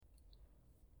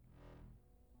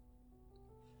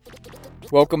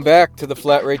Welcome back to the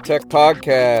Flat Rate Tech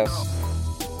Podcast.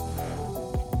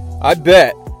 I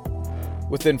bet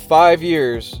within 5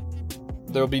 years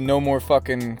there'll be no more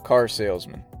fucking car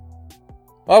salesmen.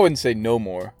 Well, I wouldn't say no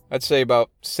more. I'd say about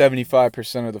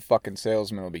 75% of the fucking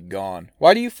salesmen will be gone.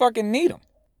 Why do you fucking need them?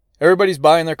 Everybody's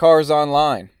buying their cars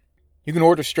online. You can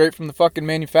order straight from the fucking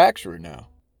manufacturer now.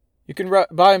 You can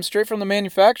buy them straight from the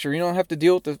manufacturer. You don't have to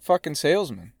deal with the fucking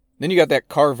salesman. Then you got that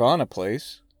Carvana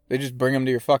place. They just bring them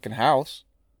to your fucking house.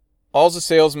 All the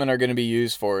salesmen are going to be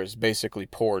used for is basically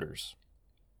porters.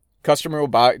 Customer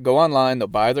will go online, they'll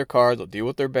buy their car, they'll deal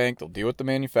with their bank, they'll deal with the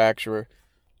manufacturer.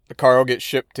 The car will get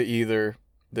shipped to either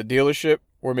the dealership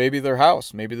or maybe their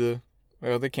house.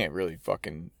 They can't really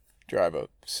fucking drive a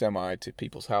semi to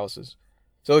people's houses.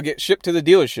 So they'll get shipped to the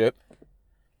dealership.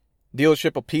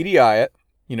 Dealership will PDI it.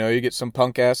 You know, you get some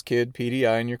punk-ass kid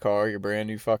PDI in your car, your brand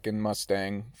new fucking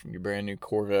Mustang, your brand new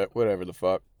Corvette, whatever the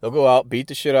fuck. They'll go out, beat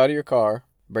the shit out of your car,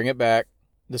 bring it back.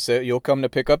 You'll come to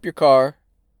pick up your car.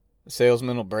 The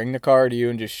salesman will bring the car to you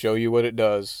and just show you what it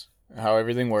does, how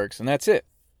everything works, and that's it.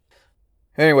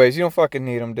 Anyways, you don't fucking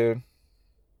need them, dude.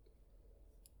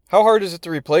 How hard is it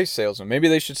to replace salesmen? Maybe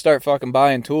they should start fucking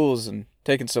buying tools and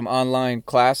taking some online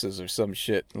classes or some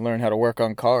shit and learn how to work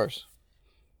on cars.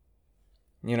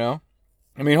 You know?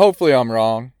 I mean, hopefully I'm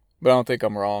wrong, but I don't think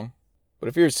I'm wrong. But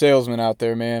if you're a salesman out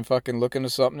there, man, fucking look into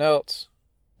something else.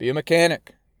 Be a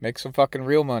mechanic. Make some fucking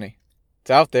real money. It's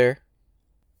out there.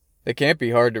 They can't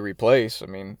be hard to replace. I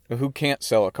mean, who can't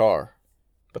sell a car?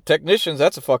 But technicians,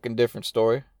 that's a fucking different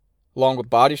story. Along with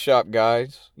body shop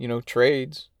guys,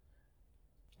 trades.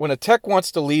 When a tech wants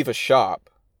to leave a shop,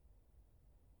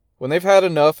 when they've had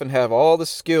enough and have all the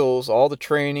skills, all the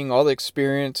training, all the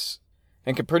experience,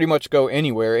 and can pretty much go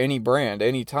anywhere, any brand,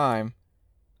 any time,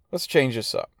 let's change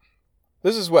this up.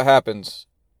 This is what happens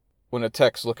when a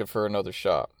tech's looking for another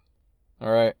shop.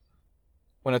 Alright?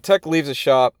 When a tech leaves a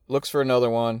shop, looks for another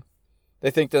one,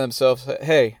 they think to themselves,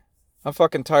 hey, I'm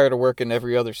fucking tired of working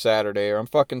every other Saturday, or I'm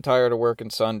fucking tired of working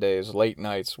Sundays, late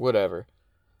nights, whatever.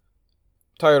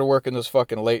 Tired of working those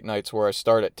fucking late nights where I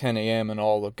start at 10 a.m. and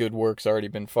all the good work's already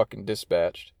been fucking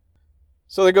dispatched.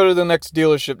 So they go to the next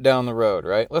dealership down the road,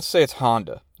 right? Let's say it's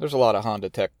Honda. There's a lot of Honda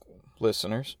Tech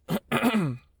listeners.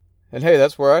 And hey,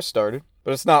 that's where I started.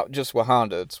 But it's not just with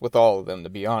Honda. It's with all of them, to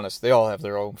be honest. They all have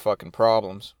their own fucking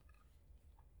problems.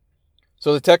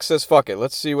 So the tech says, fuck it.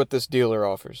 Let's see what this dealer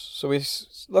offers. So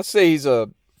let's say he's a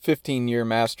 15-year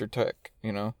master tech,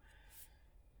 Been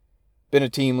a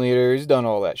team leader. He's done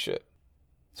all that shit.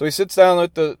 So he sits down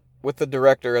with the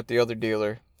director at the other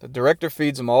dealer. The director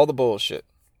feeds him all the bullshit.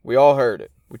 We all heard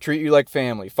it. We treat you like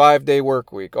family. 5-day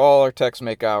work week. All our techs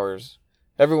make hours.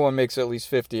 Everyone makes at least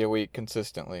 50 a week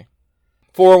consistently.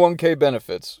 401k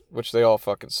benefits, which they all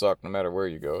fucking suck no matter where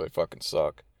you go. They fucking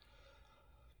suck.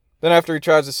 Then after he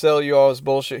tries to sell you all his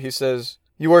bullshit, he says,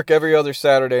 you work every other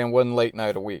Saturday and one late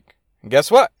night a week. And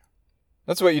guess what?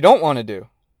 That's what you don't want to do.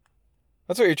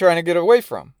 That's what you're trying to get away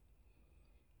from.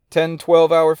 10,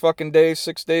 12-hour fucking days,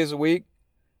 6 days a week.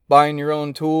 Buying your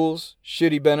own tools.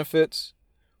 Shitty benefits.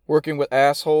 Working with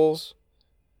assholes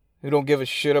who don't give a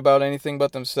shit about anything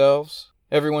but themselves.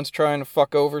 Everyone's trying to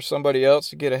fuck over somebody else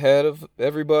to get ahead of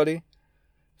everybody.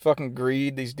 Fucking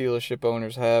greed these dealership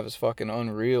owners have is fucking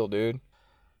unreal, dude.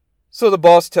 So the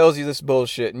boss tells you this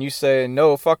bullshit and you say,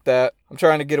 no, fuck that. I'm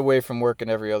trying to get away from working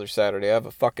every other Saturday. I have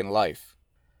a fucking life.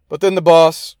 But then the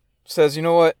boss says, you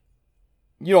know what?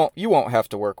 You won't have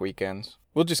to work weekends.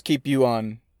 We'll just keep you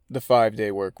on the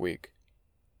 5-day work week.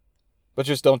 But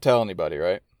just don't tell anybody,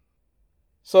 right?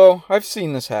 So, I've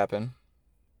seen this happen.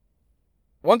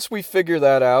 Once we figure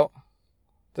that out,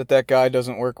 that guy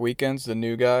doesn't work weekends, the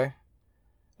new guy,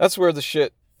 that's where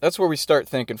we start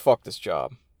thinking, fuck this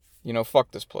job.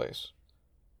 Fuck this place.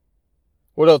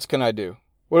 What else can I do?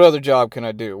 What other job can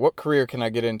I do? What career can I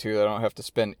get into that I don't have to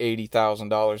spend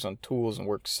 $80,000 on tools and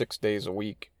work 6 days a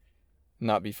week and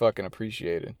not be fucking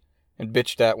appreciated? And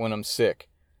bitch that when I'm sick.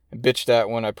 And bitch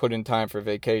that when I put in time for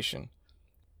vacation.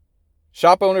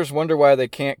 Shop owners wonder why they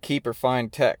can't keep or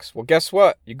find techs. Well, guess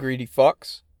what, you greedy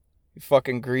fucks? You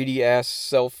fucking greedy ass,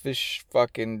 selfish,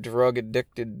 fucking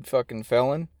drug-addicted fucking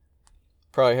felon.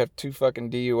 Probably have 2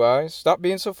 fucking DUIs. Stop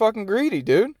being so fucking greedy,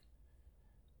 dude.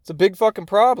 It's a big fucking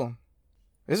problem.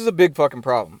 This is a big fucking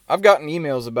problem. I've gotten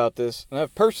emails about this, and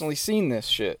I've personally seen this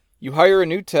shit. You hire a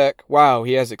new tech, wow,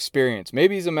 he has experience.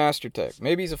 Maybe he's a master tech.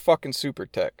 Maybe he's a fucking super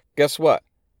tech. Guess what?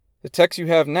 The techs you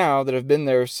have now that have been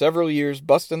there several years,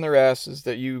 busting their asses,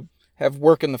 that you have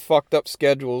working the fucked up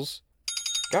schedules.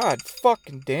 God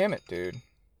fucking damn it, dude.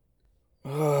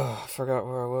 I forgot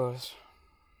where I was.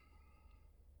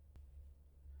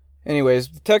 Anyways,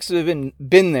 the techs that have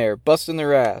been there, busting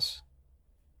their ass.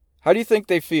 How do you think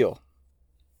they feel?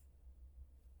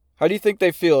 How do you think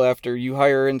they feel after you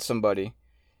hire in somebody?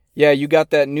 Yeah, you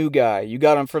got that new guy. You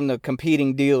got him from the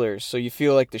competing dealers, so you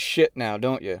feel like the shit now,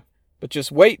 don't you? But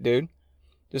just wait, dude.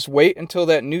 Just wait until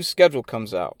that new schedule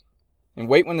comes out. And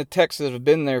wait when the techs that have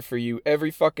been there for you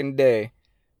every fucking day,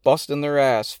 busting their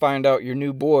ass, find out your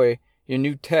new boy, your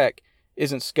new tech,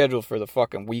 isn't scheduled for the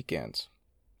fucking weekends.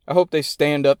 I hope they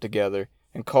stand up together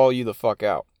and call you the fuck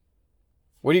out.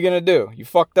 What are you gonna do? You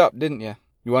fucked up, didn't you?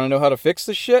 You wanna know how to fix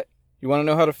this shit? You wanna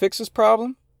know how to fix this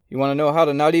problem? You wanna know how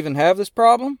to not even have this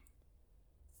problem?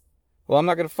 Well, I'm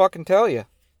not gonna fucking tell you.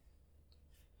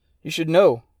 You should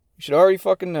know. You should already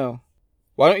fucking know.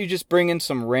 Why don't you just bring in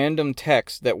some random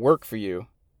techs that work for you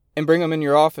and bring them in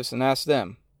your office and ask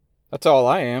them? That's all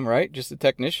I am, right? Just a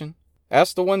technician.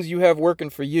 Ask the ones you have working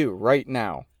for you right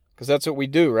now. Because that's what we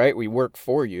do, right? We work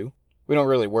for you. We don't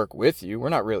really work with you. We're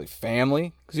not really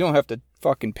family. Because you don't have to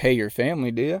fucking pay your family,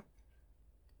 do you?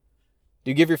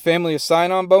 Do you give your family a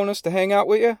sign-on bonus to hang out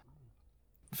with you?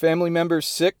 Family member's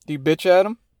sick? Do you bitch at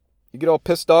them? You get all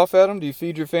pissed off at them? Do you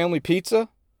feed your family pizza?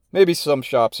 Maybe some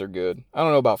shops are good. I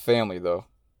don't know about family, though.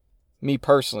 Me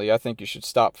personally, I think you should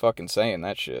stop fucking saying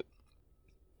that shit.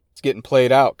 It's getting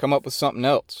played out. Come up with something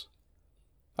else.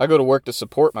 I go to work to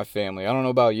support my family. I don't know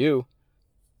about you.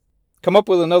 Come up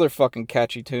with another fucking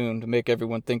catchy tune to make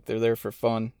everyone think they're there for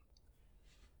fun.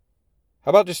 How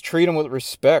about just treat them with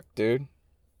respect, dude?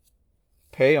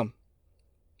 Pay them.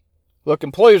 Look,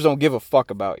 employers don't give a fuck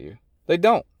about you. They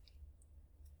don't.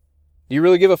 Do you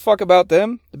really give a fuck about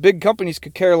them? The big companies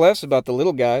could care less about the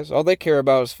little guys. All they care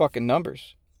about is fucking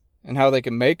numbers. And how they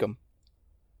can make them.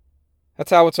 That's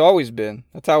how it's always been.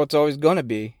 That's how it's always gonna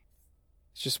be.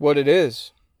 It's just what it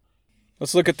is.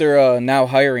 Let's look at their now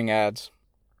hiring ads.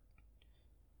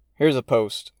 Here's a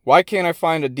post. Why can't I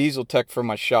find a diesel tech for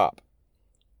my shop?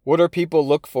 What are people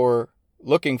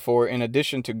looking for in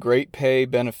addition to great pay,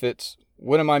 benefits?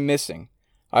 What am I missing?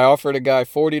 I offered a guy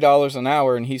 $40 an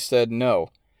hour and he said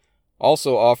no.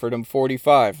 Also offered him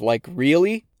 $45. Like,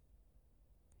 really?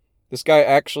 This guy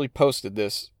actually posted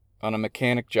this on a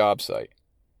mechanic job site.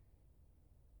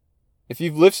 If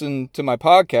you've listened to my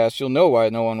podcast, you'll know why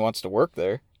no one wants to work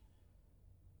there.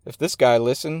 If this guy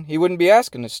listened, he wouldn't be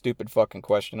asking this stupid fucking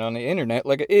question on the internet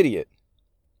like an idiot.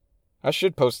 I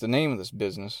should post the name of this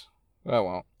business, but I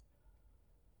won't.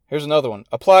 Here's another one.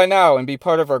 Apply now and be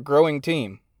part of our growing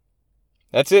team.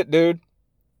 That's it, dude.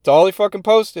 That's all he fucking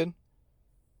posted.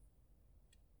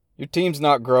 Your team's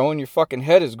not growing. Your fucking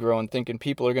head is growing thinking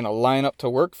people are going to line up to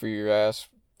work for your ass.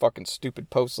 Fucking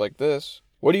stupid posts like this.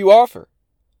 What do you offer?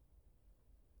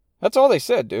 That's all they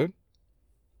said, dude.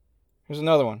 Here's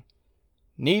another one.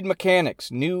 Need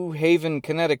mechanics, New Haven,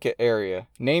 Connecticut area.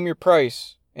 Name your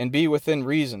price and be within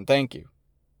reason. Thank you.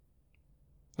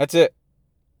 That's it.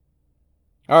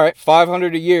 Alright,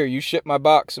 $500 a year. You ship my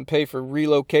box and pay for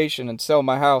relocation and sell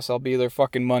my house. I'll be there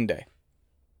fucking Monday.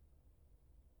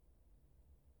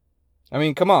 I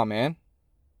mean, come on, man.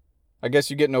 I guess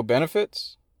you get no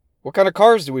benefits? What kind of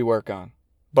cars do we work on?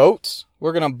 Boats?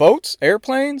 Working on boats?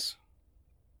 Airplanes?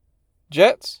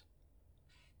 Jets?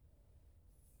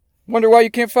 Wonder why you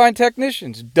can't find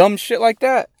technicians. Dumb shit like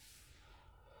that.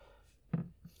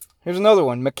 Here's another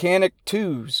one. Mechanic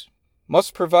 2s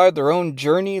must provide their own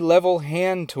journey level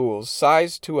hand tools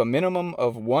sized to a minimum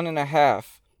of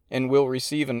 1.5 and will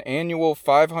receive an annual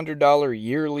 $500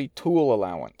 yearly tool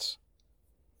allowance.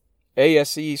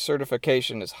 ASE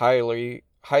certification is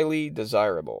highly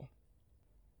desirable.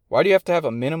 Why do you have to have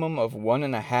a minimum of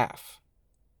 1.5? I'm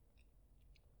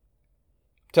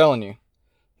telling you,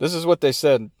 this is what they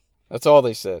said. That's all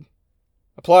they said.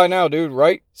 Apply now, dude,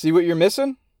 right? See what you're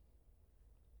missing?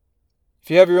 If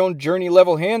you have your own journey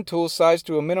level hand tools sized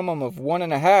to a minimum of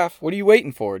 1.5, what are you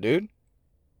waiting for, dude?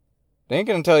 They ain't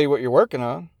gonna tell you what you're working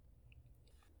on.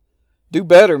 Do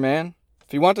better, man.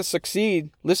 If you want to succeed,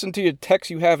 listen to your techs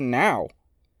you have now.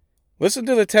 Listen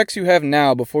to the techs you have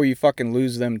now before you fucking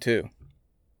lose them too.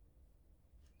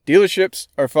 Dealerships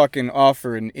are fucking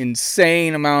offering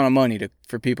insane amount of money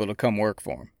for people to come work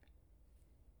for them.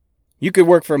 You could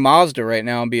work for Mazda right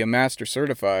now and be a master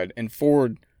certified, and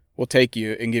Ford will take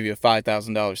you and give you a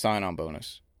 $5,000 sign-on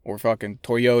bonus. Or fucking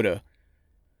Toyota.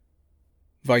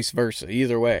 Vice versa.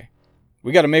 Either way.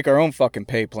 We gotta make our own fucking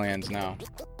pay plans now.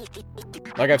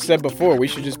 Like I've said before, we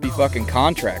should just be fucking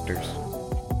contractors.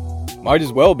 Might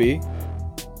as well be.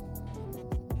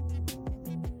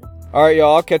 Alright,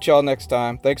 y'all. I'll catch y'all next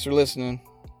time. Thanks for listening.